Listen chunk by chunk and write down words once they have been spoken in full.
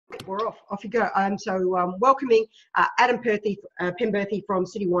we're off. Off you go. Welcoming Adam Penberthy from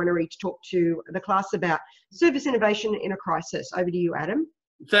City Winery to talk to the class about service innovation in a crisis. Over to you, Adam.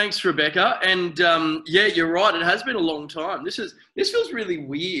 Thanks, Rebecca. And yeah, you're right. It has been a long time. This feels really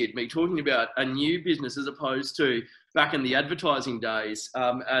weird, me talking about a new business as opposed to back in the advertising days.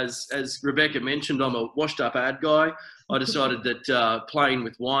 As Rebecca mentioned, I'm a washed-up ad guy. I decided that playing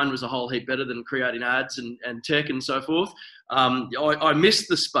with wine was a whole heap better than creating ads and tech and so forth. I missed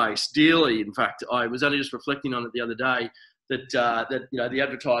the space dearly. In fact, I was only just reflecting on it the other day that the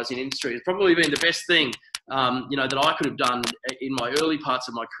advertising industry has probably been the best thing that I could have done in my early parts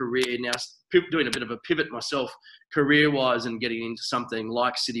of my career. Now doing a bit of a pivot myself career-wise and getting into something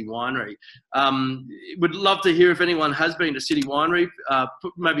like City Winery. Would love to hear if anyone has been to City Winery.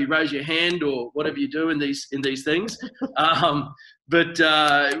 Maybe raise your hand or whatever you do in these things. But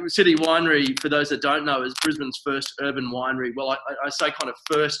City Winery, for those that don't know, is Brisbane's first urban winery. Well, I say kind of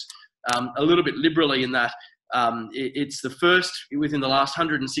first a little bit liberally in that it's the first within the last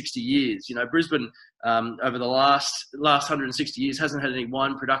 160 years. You know, Brisbane over the last 160 years hasn't had any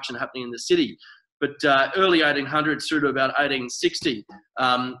wine production happening in the city. But early 1800s through to about 1860,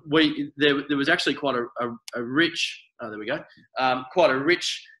 there was actually quite a rich, quite a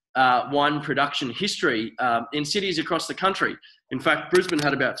rich wine production history in cities across the country. In fact, Brisbane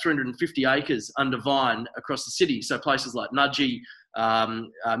had about 350 acres under vine across the city. So places like Nudgee,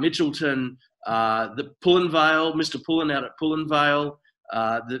 Mitchelton, the Pullen Vale, Mr. Pullen out at Pullen Vale,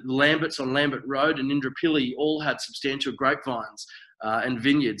 the Lamberts on Lambert Road and Indooroopilly all had substantial grapevines and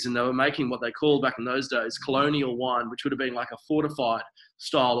vineyards, and they were making what they called back in those days colonial wine, which would have been like a fortified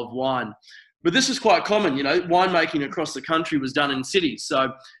style of wine. But this is quite common, you know, winemaking across the country was done in cities.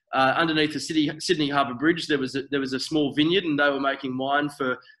 So underneath the Sydney Harbour Bridge, there was a small vineyard, and they were making wine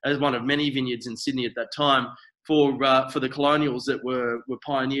as one of many vineyards in Sydney at that time for the colonials that were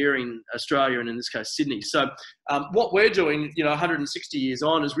pioneering Australia, and in this case Sydney. So what we're doing, 160 years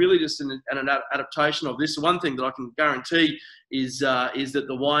on, is really just an adaptation of this. One thing that I can guarantee is that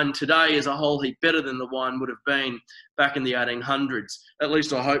the wine today is a whole heap better than the wine would have been back in the 1800s. At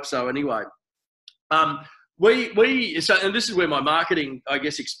least I hope so anyway. And this is where my marketing, I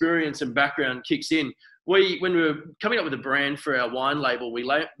guess, experience and background kicks in. When we were coming up with a brand for our wine label, we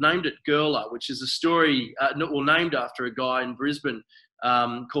named it Gurler, which is a story named after a guy in Brisbane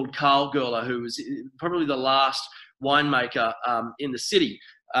called Carl Gurler, who was probably the last winemaker in the city.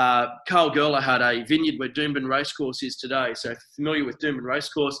 Carl Gurler had a vineyard where Doomben Racecourse is today. So if you're familiar with Doomben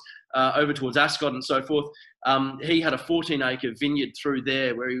Racecourse, over towards Ascot and so forth, he had a 14-acre vineyard through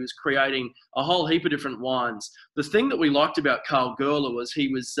there where he was creating a whole heap of different wines. The thing that we liked about Carl Gurler was he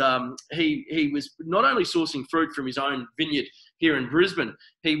was not only sourcing fruit from his own vineyard here in Brisbane,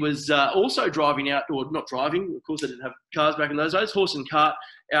 he was also driving out, or not driving, of course they didn't have cars back in those days, horse and cart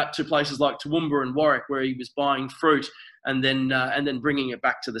out to places like Toowoomba and Warwick, where he was buying fruit and then bringing it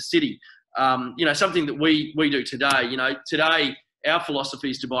back to the city. Something that we do today. Today our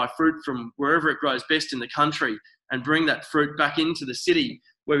philosophy is to buy fruit from wherever it grows best in the country and bring that fruit back into the city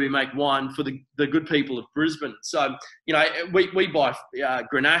where we make wine for the good people of Brisbane. So, we buy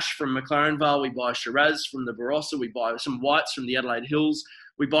Grenache from McLaren Vale, we buy Shiraz from the Barossa, we buy some whites from the Adelaide Hills,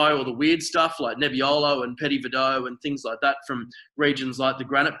 we buy all the weird stuff like Nebbiolo and Petit Verdot and things like that from regions like the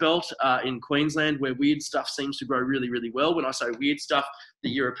Granite Belt in Queensland, where weird stuff seems to grow really, really well. When I say weird stuff, the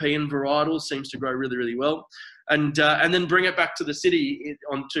European varietals seems to grow really, really well. And then bring it back to the city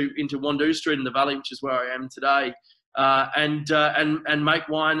into Wandoo Street in the Valley, which is where I am today, and make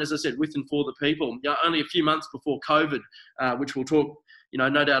wine, as I said, with and for the people. Only a few months before COVID, which we'll talk, no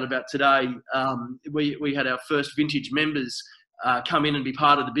doubt about today, we had our first vintage members come in and be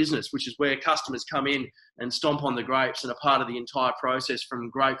part of the business, which is where customers come in and stomp on the grapes and are part of the entire process from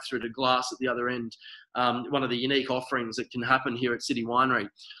grape through to glass at the other end. One of the unique offerings that can happen here at City Winery.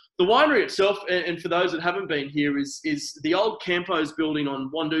 The winery itself, and for those that haven't been here, is the old Campos building on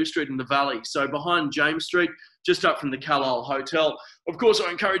Wandoo Street in the Valley. So behind James Street, just up from the Carlisle Hotel. Of course,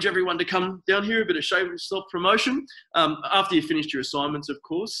 I encourage everyone to come down here, a bit of shameless self-promotion. After you've finished your assignments, of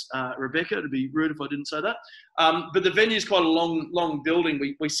course, Rebecca, it'd be rude if I didn't say that. But the venue is quite a long building.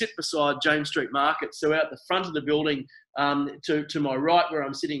 We sit beside James Street Market. So out the front of the building, to my right where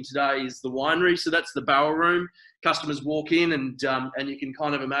I'm sitting today is the winery. So that's the barrel room. Customers walk in and you can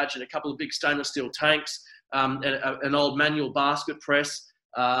kind of imagine a couple of big stainless steel tanks, an old manual basket press,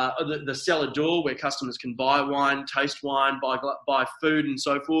 the cellar door where customers can buy wine, taste wine, buy food and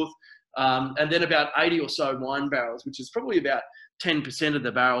so forth. And then about 80 or so wine barrels, which is probably about 10% of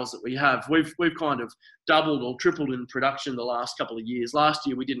the barrels that we have. We've kind of doubled or tripled in production the last couple of years. Last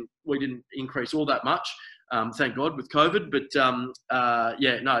year we didn't increase all that much. thank God, with COVID. But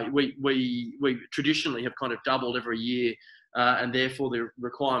yeah, no, we traditionally have kind of doubled every year, and therefore the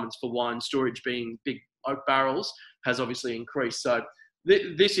requirements for wine storage, being big oak barrels, has obviously increased. So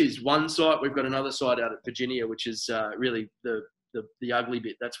this is one site. We've got another site out at Virginia, which is really the ugly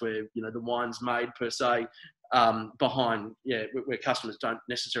bit. That's where, you know, the wine's made per se. Behind, yeah, where customers don't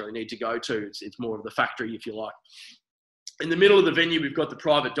necessarily need to go to. It's more of the factory, if you like. In the middle of the venue, we've got the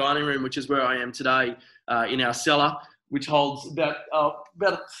private dining room, which is where I am today, in our cellar, which holds about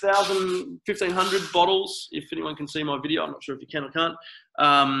 1,000, 1,500 bottles. If anyone can see my video, I'm not sure if you can or can't.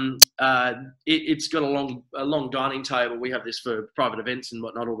 It's got a long dining table. We have this for private events and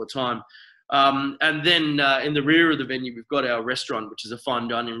whatnot all the time. And then in the rear of the venue, we've got our restaurant, which is a fine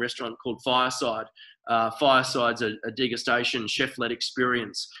dining restaurant called Fireside. Fireside's a degustation, chef-led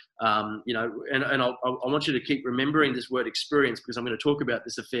experience. You know, and I want you to keep remembering this word experience, because I'm going to talk about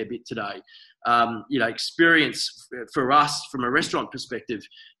this a fair bit today. You know, experience for us from a restaurant perspective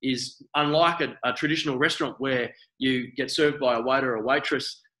is unlike a traditional restaurant where you get served by a waiter or a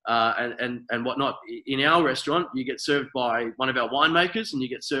waitress and whatnot. In our restaurant, you get served by one of our winemakers, and you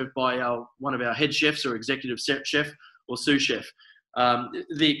get served by one of our head chefs or executive chef or sous chef.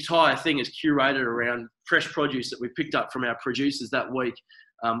 The entire thing is curated around fresh produce that we picked up from our producers that week.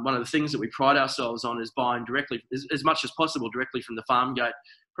 One of the things that we pride ourselves on is buying directly, as much as possible, directly from the farm gate.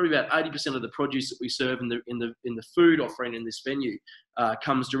 Probably about 80% of the produce that we serve in the food offering in this venue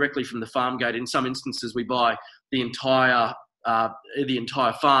comes directly from the farm gate. In some instances, we buy the entire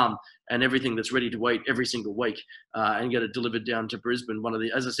farm and everything that's ready to eat every single week, and get it delivered down to Brisbane. One of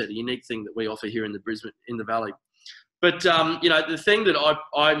the, as I said, a unique thing that we offer here in the Valley. But you know, the thing that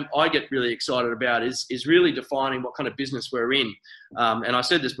I get really excited about is really defining what kind of business we're in. And I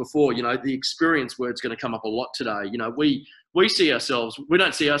said this before, you know, the experience word's going to come up a lot today. You know, we see ourselves, we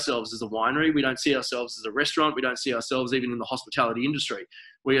don't see ourselves as a winery. We don't see ourselves as a restaurant. We don't see ourselves even in the hospitality industry.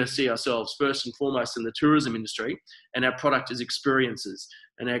 We see ourselves first and foremost in the tourism industry, and our product is experiences.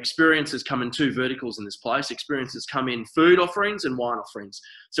 And our experiences come in two verticals in this place. Experiences come in food offerings and wine offerings.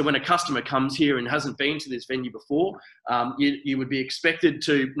 So when a customer comes here and hasn't been to this venue before, you would be expected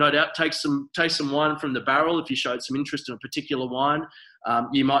to, no doubt, taste some wine from the barrel if you showed some interest in a particular wine.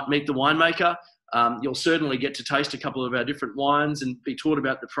 You might meet the winemaker. You'll certainly get to taste a couple of our different wines and be taught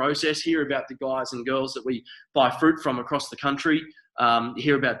about the process, hear about the guys and girls that we buy fruit from across the country,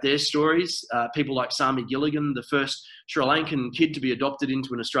 hear about their stories. People like Sami Gilligan, the first Sri Lankan kid to be adopted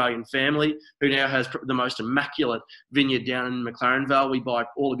into an Australian family, who now has the most immaculate vineyard down in McLaren Vale. We buy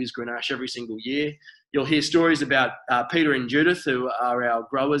all of his Grenache every single year. You'll hear stories about Peter and Judith, who are our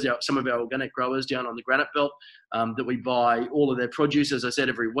growers, some of our organic growers down on the Granite Belt, that we buy all of their produce, as I said,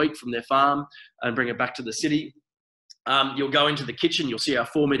 every week from their farm and bring it back to the city. You'll go into the kitchen, you'll see our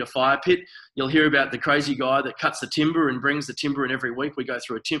 4-metre fire pit. You'll hear about the crazy guy that cuts the timber and brings the timber in every week. We go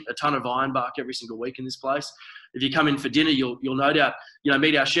through a ton of ironbark every single week in this place. If you come in for dinner, you'll no doubt, you know,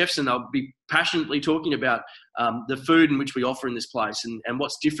 meet our chefs, and they'll be passionately talking about the food in which we offer in this place, and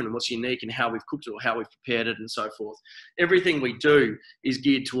what's different and what's unique and how we've cooked it or how we've prepared it and so forth. Everything we do is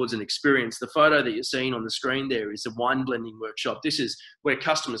geared towards an experience. The photo that you're seeing on the screen there is a wine blending workshop. This is where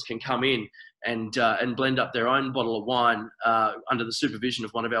customers can come in and blend up their own bottle of wine under the supervision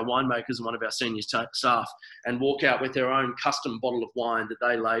of one of our winemakers and one of our senior staff, and walk out with their own custom bottle of wine that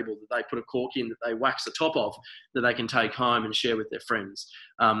they label, that they put a cork in, that they wax the top of, that they can take home and share with their friends.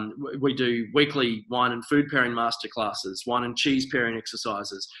 We do weekly wine and food pairing masterclasses, wine and cheese pairing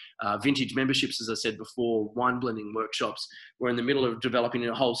exercises, vintage memberships, as I said before, wine blending workshops. We're in the middle of developing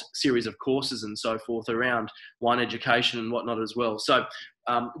a whole series of courses and so forth around wine education and whatnot as well. So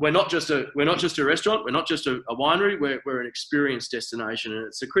we're not just a restaurant, we're not just a winery, we're an experience destination, and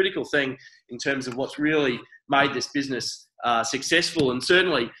it's a critical thing in terms of what's really made this business successful, and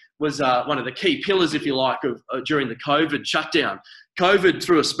certainly was one of the key pillars, if you like, of during the COVID shutdown. COVID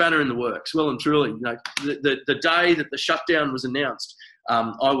threw a spanner in the works, well and truly. You know, the day that the shutdown was announced,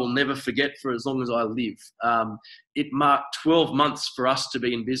 I will never forget for as long as I live. It marked 12 months for us to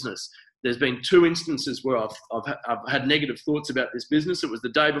be in business. There's been 2 instances where I've had negative thoughts about this business. It was the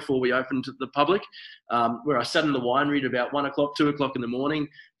day before we opened to the public, where I sat in the winery at about 1 o'clock, 2 o'clock in the morning,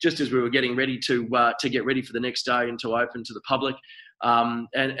 just as we were getting ready to get ready for the next day and to open to the public.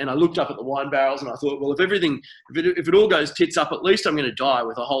 And I looked up at the wine barrels and I thought, well, if it all goes tits up, at least I'm going to die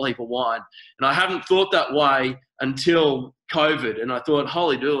with a whole heap of wine. And I hadn't thought that way until COVID, and I thought,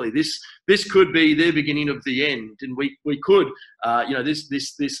 holy dooly, this could be the beginning of the end, and we could, you know, this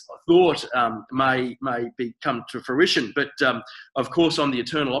thought may come to fruition. But of course, I'm the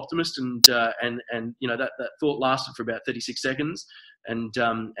eternal optimist, and you know, that thought lasted for about 36 seconds.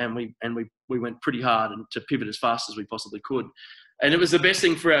 we went pretty hard and to pivot as fast as we possibly could. And it was the best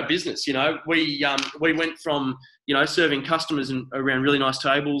thing for our business. You know, we went from, you know, serving customers around really nice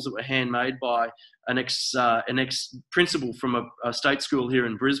tables that were handmade by an ex principal from a state school here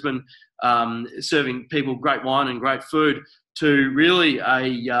in Brisbane, serving people great wine and great food, to really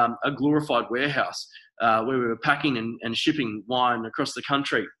a glorified warehouse where we were packing and shipping wine across the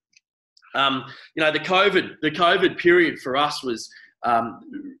country. You know, the COVID period for us was,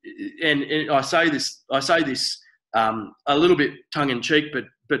 and I say this a little bit tongue in cheek, but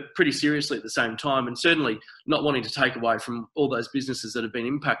pretty seriously at the same time, and certainly not wanting to take away from all those businesses that have been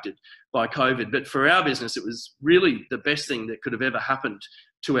impacted by COVID. But for our business, it was really the best thing that could have ever happened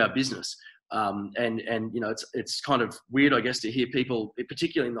to our business. And you know, it's kind of weird, I guess, to hear people,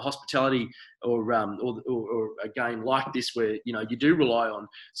 particularly in the hospitality or a game like this, where, you know, you do rely on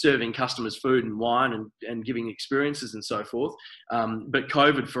serving customers food and wine and giving experiences and so forth. But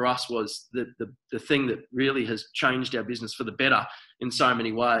COVID for us was the thing that really has changed our business for the better in so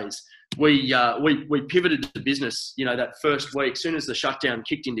many ways. We pivoted the business, you know, that first week. As soon as the shutdown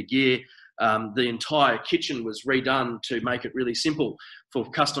kicked into gear, the entire kitchen was redone to make it really simple for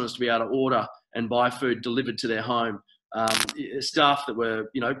customers to be able to order and buy food delivered to their home. Staff that were,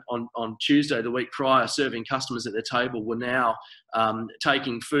 you know, on Tuesday, the week prior, serving customers at their table, were now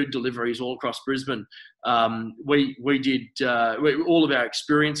taking food deliveries all across Brisbane. We did all of our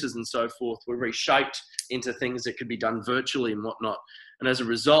experiences and so forth were reshaped into things that could be done virtually and whatnot. And as a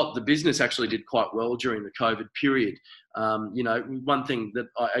result, the business actually did quite well during the COVID period. You know, one thing that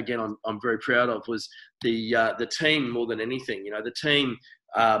I'm very proud of was the team more than anything. You know, the team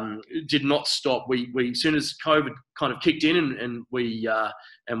did not stop. We as soon as COVID kind of kicked in and we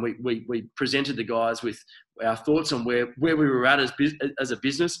presented the guys with our thoughts on where we were at as a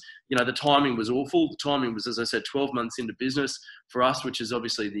business. You know, the timing was awful. The timing was, as I said, 12 months into business for us, which is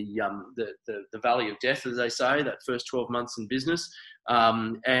obviously the valley of death, as they say, that first 12 months in business.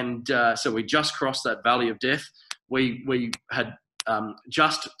 So we just crossed that valley of death. We had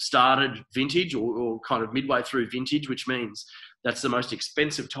just started vintage or kind of midway through vintage, which means that's the most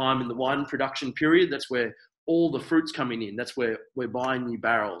expensive time in the wine production period. That's where all the fruit's coming in. That's where we're buying new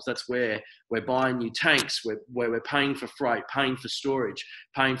barrels. That's where we're buying new tanks, where we're paying for freight, paying for storage,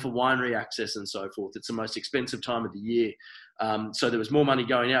 paying for winery access and so forth. It's the most expensive time of the year. So there was more money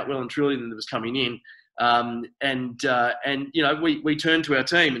going out well and truly than there was coming in. And you know, we turned to our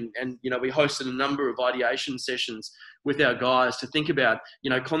team and you know, we hosted a number of ideation sessions with our guys to think about, you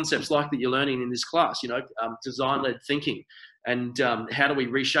know, concepts like that you're learning in this class, you know, design-led thinking. And how do we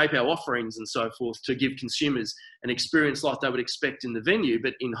reshape our offerings and so forth to give consumers an experience like they would expect in the venue,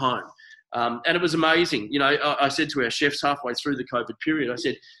 but in home. And it was amazing. You know, I said to our chefs halfway through the COVID period, I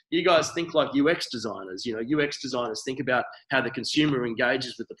said, you guys think like UX designers. You know, UX designers think about how the consumer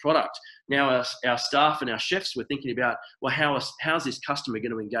engages with the product. Now our staff and our chefs were thinking about, well, how's this customer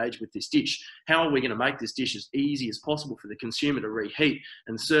going to engage with this dish? How are we going to make this dish as easy as possible for the consumer to reheat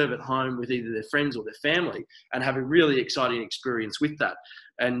and serve at home with either their friends or their family and have a really exciting experience with that?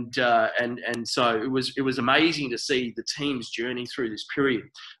 And so it was amazing to see the team's journey through this period.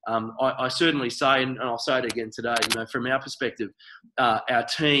 I certainly say, and I'll say it again today, you know, from our perspective, our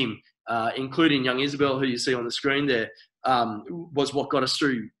team, including young Isabel, who you see on the screen there, was what got us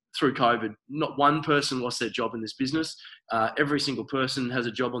through COVID. Not one person lost their job in this business. Every single person has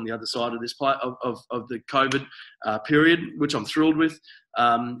a job on the other side of this of the COVID period, which I'm thrilled with.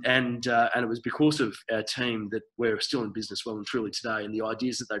 And it was because of our team that we're still in business well and truly today, and the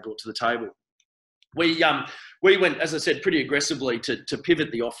ideas that they brought to the table. We went, as I said, pretty aggressively to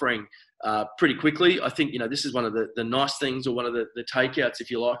pivot the offering pretty quickly. I think, you know, this is one of the nice things, or one of the takeouts, if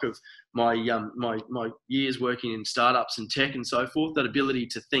you like, of my years working in startups and tech and so forth, that ability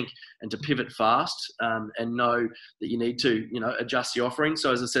to think and to pivot fast and know that you need to, you know, adjust the offering.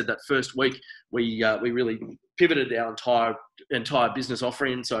 So as I said, that first week, we really pivoted our entire business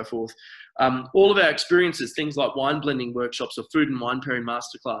offering and so forth. All of our experiences, things like wine blending workshops or food and wine pairing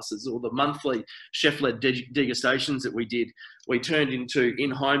masterclasses, or the monthly chef-led degustations that we did, we turned into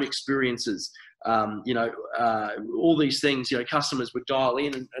in-home experiences. You know, all these things, you know, customers would dial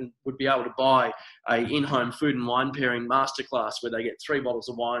in and would be able to buy a in-home food and wine pairing masterclass where they get 3 bottles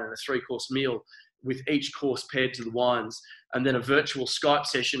of wine and a 3-course meal, with each course paired to the wines, and then a virtual Skype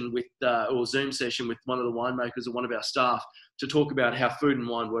session with or Zoom session with one of the winemakers or one of our staff to talk about how food and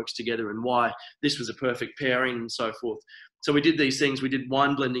wine works together and why this was a perfect pairing and so forth. So we did these things. We did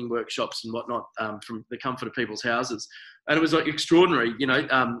wine blending workshops and whatnot from the comfort of people's houses. And it was like extraordinary, you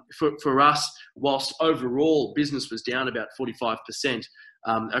know, for us, whilst overall business was down about 45%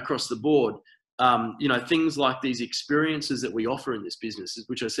 across the board. you know, things like these experiences that we offer in this business,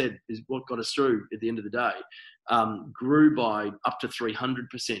 which I said is what got us through at the end of the day, grew by up to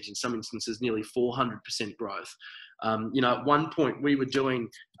 300%, in some instances nearly 400% growth. You know, at one point we were doing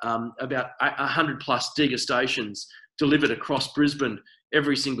about 100 plus degustations delivered across Brisbane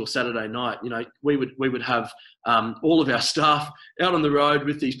every single Saturday night. You know, we would have all of our staff out on the road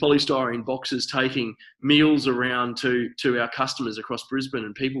with these polystyrene boxes taking meals around to our customers across Brisbane,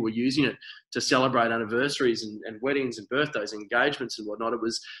 and people were using it to celebrate anniversaries and weddings and birthdays and engagements and whatnot.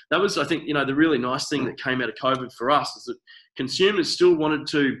 That was, I think, you know, the really nice thing that came out of COVID for us is that consumers still wanted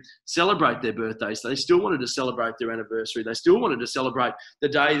to celebrate their birthdays. They still wanted to celebrate their anniversary. They still wanted to celebrate the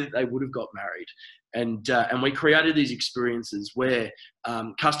day that they would have got married. And we created these experiences where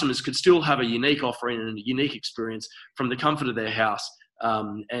customers could still have a unique offering and a unique experience from the comfort of their house,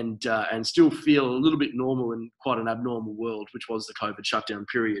 and still feel a little bit normal in quite an abnormal world, which was the COVID shutdown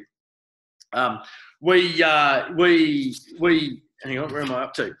period. Hang on, where am I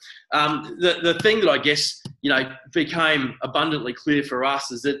up to? The thing that I guess, you know, became abundantly clear for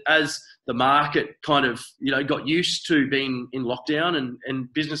us is that as the market kind of, you know, got used to being in lockdown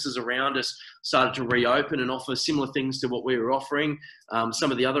and businesses around us started to reopen and offer similar things to what we were offering.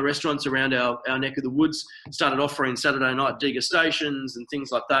 Some of the other restaurants around our neck of the woods started offering Saturday night degustations and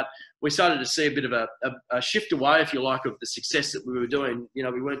things like that. We started to see a bit of a shift away, if you like, of the success that we were doing. You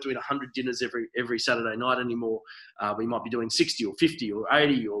know, we weren't doing 100 dinners every Saturday night anymore. We might be doing 60 or 50 or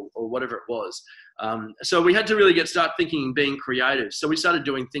 80 or whatever it was. So we had to really start thinking and being creative. So we started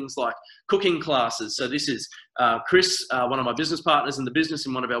doing things like cooking classes. So this is Chris, one of my business partners in the business,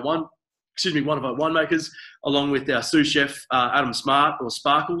 and one of our winemakers, along with our sous chef, Adam Smart, or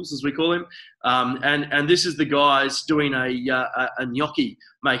Sparkles as we call him. And this is the guys doing a gnocchi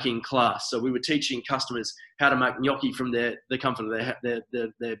making class. So we were teaching customers how to make gnocchi from the comfort of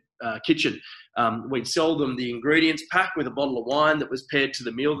their kitchen. We'd sell them the ingredients pack with a bottle of wine that was paired to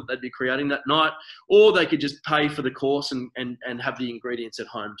the meal that they'd be creating that night, or they could just pay for the course and have the ingredients at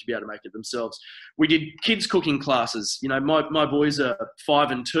home to be able to make it themselves. We did kids cooking classes. You know, my boys are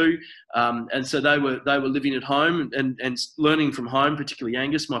 5 and 2, and so they were living at home and learning from home, particularly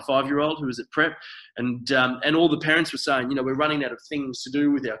Angus, my 5-year-old, who was at prep, and all the parents were saying, you know, we're running out of things to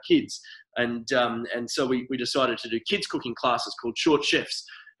do with our kids, and so we decided to do kids cooking classes called Short Chefs.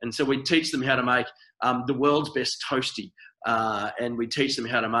 And so we'd teach them how to make the world's best toasty, and we'd teach them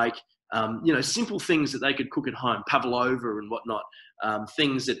how to make, you know, simple things that they could cook at home, pavlova and whatnot,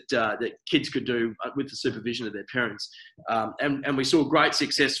 things that kids could do with the supervision of their parents. And we saw great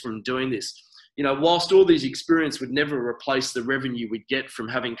success from doing this. You know, whilst all these experiences would never replace the revenue we'd get from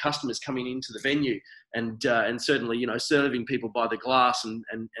having customers coming into the venue and certainly, you know, serving people by the glass and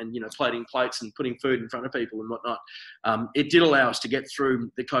you know, plating plates and putting food in front of people and whatnot, it did allow us to get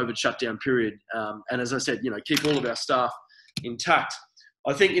through the COVID shutdown period. And as I said, you know, keep all of our staff intact.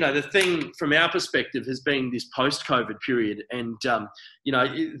 I think, you know, the thing from our perspective has been this post-COVID period, and, you know,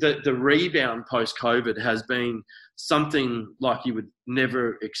 the rebound post-COVID has been something like you would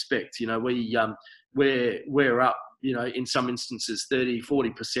never expect. You know, we're up, you know, in some instances 30,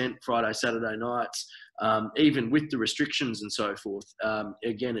 40% Friday, Saturday nights, even with the restrictions and so forth.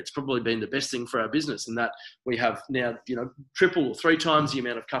 Again, it's probably been the best thing for our business, in that we have now, you know, triple or 3 times the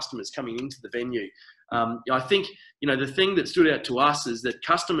amount of customers coming into the venue. I think, you know, the thing that stood out to us is that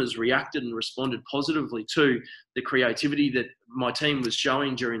customers reacted and responded positively to the creativity that my team was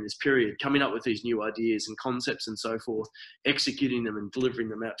showing during this period, coming up with these new ideas and concepts and so forth, executing them and delivering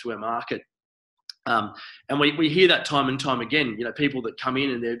them out to our market. And we hear that time and time again, you know, people that come in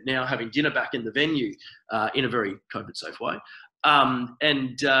and they're now having dinner back in the venue in a very COVID safe way.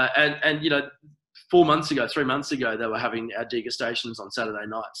 And you know, 3 months ago, they were having our degustations on Saturday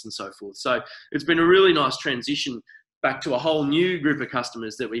nights and so forth. So it's been a really nice transition back to a whole new group of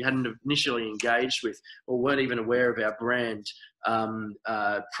customers that we hadn't initially engaged with or weren't even aware of our brand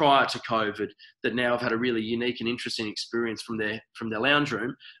prior to COVID, that now have had a really unique and interesting experience from their lounge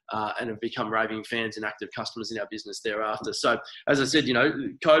room and have become raving fans and active customers in our business thereafter. So as I said, you know,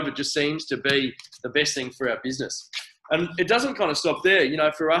 COVID just seems to be the best thing for our business. And it doesn't kind of stop there. You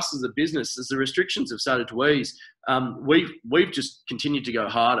know, for us as a business, as the restrictions have started to ease, we've just continued to go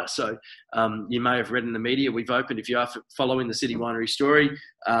harder. So you may have read in the media, we've opened, if you are following the City Winery story,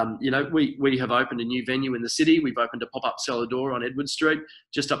 you know, we have opened a new venue in the city. We've opened a pop-up cellar door on Edward Street,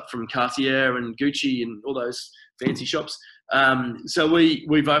 just up from Cartier and Gucci and all those fancy shops. So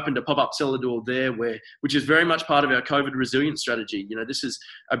we've opened a pop-up cellar door there, which is very much part of our COVID resilience strategy. You know, this is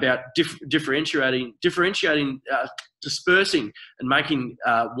about differentiating, dispersing and making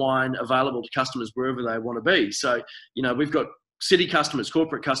wine available to customers wherever they want to be. So, you know, we've got city customers,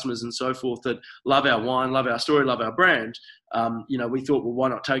 corporate customers and so forth that love our wine, love our story, love our brand, you know, we thought, well, why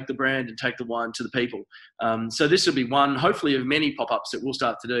not take the brand and take the wine to the people? So this will be one, hopefully, of many pop-ups that we'll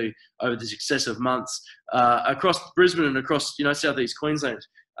start to do over the successive months across Brisbane and across, you know, southeast Queensland.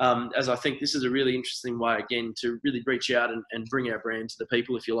 As I think this is a really interesting way, again, to really reach out and bring our brand to the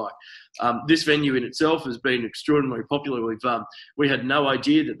people, if you like. This venue in itself has been extraordinarily popular. We had no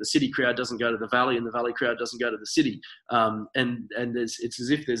idea that the city crowd doesn't go to the valley and the valley crowd doesn't go to the city. And it's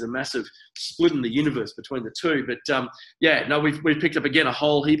as if there's a massive split in the universe between the two. But yeah, no, we've picked up, again, a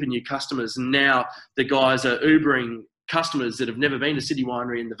whole heap of new customers. And now the guys are Ubering customers that have never been to City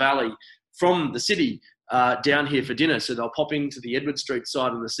Winery in the valley from the city down here for dinner. So they'll pop into the Edward Street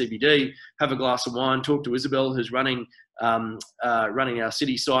site in the CBD, have a glass of wine, talk to Isabel, who's running our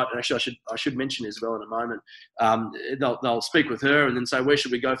city site. And actually, I should mention Isabel in a moment. They'll speak with her and then say, where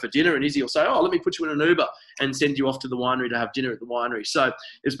should we go for dinner? And Izzy will say, oh, let me put you in an Uber and send you off to the winery to have dinner at the winery. So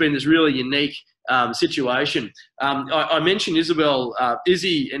it's been this really unique situation. I mentioned Isabel,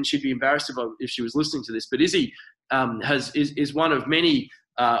 Izzy, and she'd be embarrassed if she was listening to this, but Izzy is one of many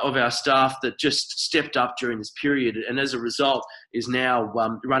of our staff that just stepped up during this period, and as a result is now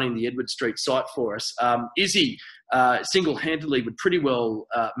running the Edward Street site for us. Izzy single-handedly would pretty well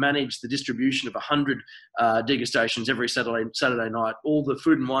manage the distribution of 100 degustations every Saturday night, all the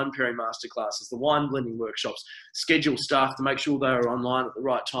food and wine pairing masterclasses, the wine blending workshops, schedule staff to make sure they are online at the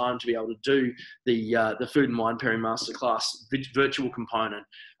right time to be able to do the food and wine pairing masterclass virtual component.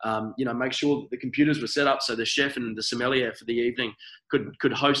 You know, make sure that the computers were set up so the chef and the sommelier for the evening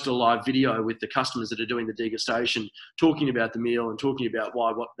could host a live video with the customers that are doing the degustation, talking about the meal and talking about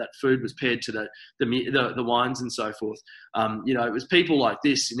what that food was paired to the wines and so forth. You know, it was people like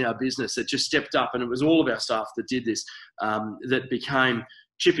this in our business that just stepped up, and it was all of our staff that did this, that became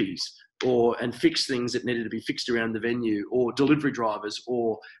chippies and fixed things that needed to be fixed around the venue, or delivery drivers,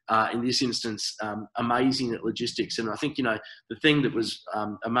 or in this instance, amazing at logistics. And I think, you know, the thing that was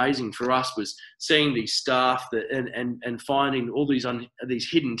amazing for us was seeing these staff and finding all these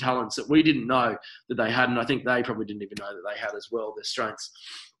hidden talents that we didn't know that they had. And I think they probably didn't even know that they had as well, their strengths.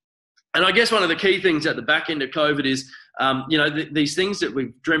 And I guess one of the key things at the back end of COVID is, you know, these things that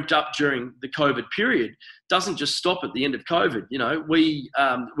we've dreamt up during the COVID period doesn't just stop at the end of COVID. You know,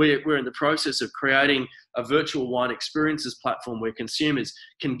 we're in the process of creating a virtual wine experiences platform where consumers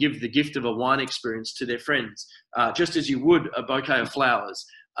can give the gift of a wine experience to their friends, just as you would a bouquet of flowers.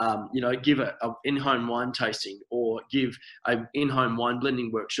 You know, give an in-home wine tasting, or give an in-home wine blending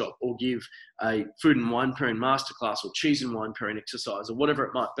workshop, or give a food and wine pairing masterclass, or cheese and wine pairing exercise, or whatever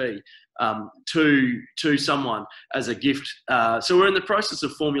it might be, to someone as a gift. So we're in the process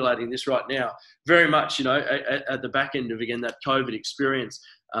of formulating this right now, very much, you know, at the back end of, again, that COVID experience.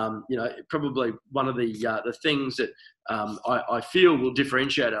 You know, probably one of the things that I feel will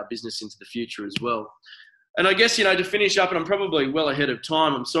differentiate our business into the future as well. And I guess, you know, to finish up, and I'm probably well ahead of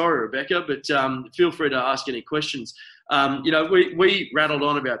time, I'm sorry, Rebecca, but feel free to ask any questions. You know, we rattled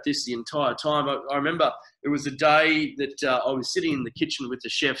on about this the entire time. I remember it was a day that I was sitting in the kitchen with the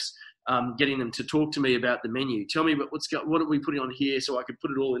chefs, getting them to talk to me about the menu. Tell me about what are we putting on here so I could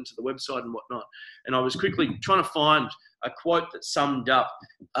put it all into the website and whatnot. And I was quickly trying to find a quote that summed up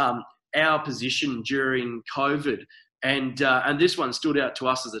our position during COVID. And this one stood out to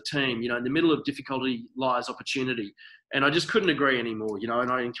us as a team. You know, in the middle of difficulty lies opportunity. And I just couldn't agree anymore, you know,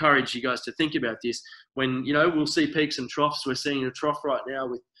 and I encourage you guys to think about this. When, you know, we'll see peaks and troughs. We're seeing a trough right now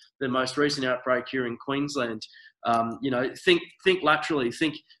with the most recent outbreak here in Queensland. You know, think laterally,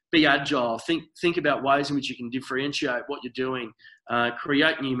 be agile, think about ways in which you can differentiate what you're doing,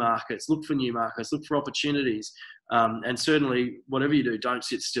 create new markets, look for new markets, look for opportunities. And certainly, whatever you do, don't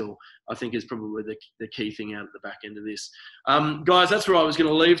sit still, I think, is probably the key thing out at the back end of this. Guys, that's where I was going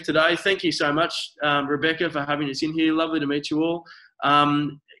to leave today. Thank you so much, Rebecca, for having us in here. Lovely to meet you all.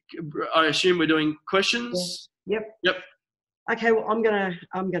 I assume we're doing questions? Yep. Yep. Okay, well, I'm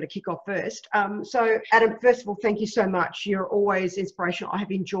gonna kick off first. So, Adam, first of all, thank you so much. You're always inspirational. I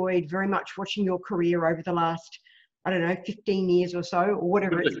have enjoyed very much watching your career over the last, I don't know, 15 years or so, or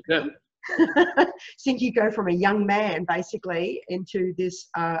whatever it is. Yeah. Seeing you go from a young man basically into this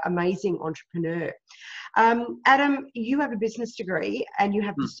amazing entrepreneur. Adam, you have a business degree and you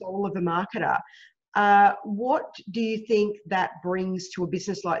have the soul of a marketer. What do you think that brings to a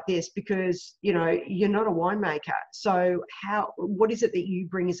business like this? Because, you know, you're not a winemaker. So what is it that you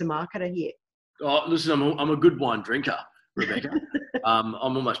bring as a marketer here? Oh, listen, I'm a good wine drinker, Rebecca. I'm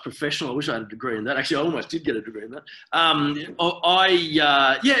almost professional. I wish I had a degree in that. Actually, I almost did get a degree in that.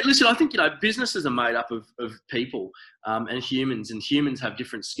 Yeah, listen, I think, you know, businesses are made up of people. and humans have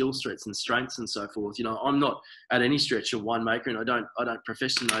different skill sets and strengths and so forth. You know, I'm not at any stretch a winemaker, and I don't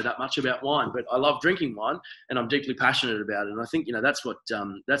profess to know that much about wine, but I love drinking wine and I'm deeply passionate about it. And I think, you know, that's what,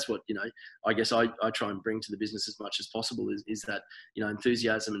 you know, I guess I try and bring to the business as much as possible is that, you know,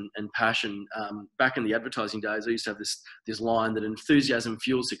 enthusiasm and passion. Back in the advertising days, I used to have this line that enthusiasm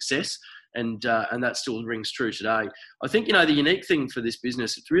fuels success. And that still rings true today. I think, you know, the unique thing for this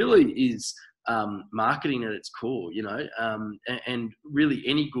business, it really is marketing at its core, you know, and really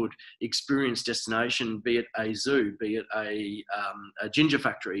any good experience destination, be it a zoo, be it a ginger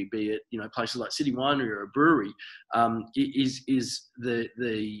factory, be it, you know, places like City Winery or a brewery, is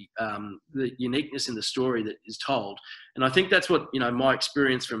the uniqueness in the story that is told. And I think that's what, you know, my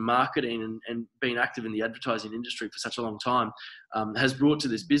experience from marketing and being active in the advertising industry for such a long time has brought to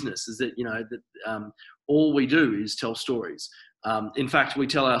this business, is that, you know, that all we do is tell stories. In fact, we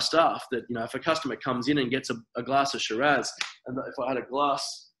tell our staff that, you know, if a customer comes in and gets a glass of Shiraz, and if I had a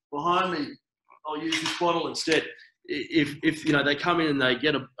glass behind me, I'll use this bottle instead. If you know, they come in and they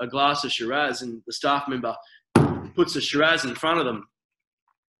get a glass of Shiraz and the staff member puts the Shiraz in front of them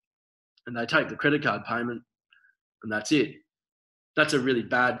and they take the credit card payment and that's it, that's a really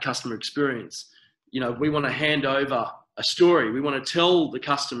bad customer experience. You know, we want to hand over a story. We want to tell the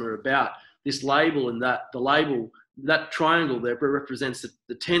customer about this label, and that the label, that triangle there represents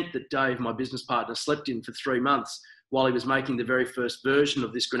the tent that Dave, my business partner, slept in for 3 months while he was making the very first version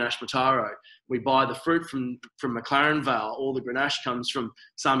of this Grenache Mataro. We buy the fruit from McLaren Vale. All the Grenache comes from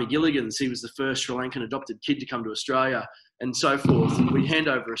Sami Gilligan's. He was the first Sri Lankan adopted kid to come to Australia, and so forth. And we hand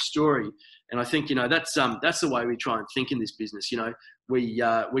over a story. And I think, you know, that's the way we try and think in this business. You know, we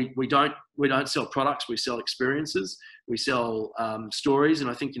don't sell products, we sell experiences, we sell stories. And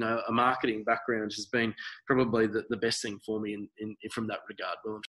I think, you know, a marketing background has been probably the best thing for me in from that regard. Well,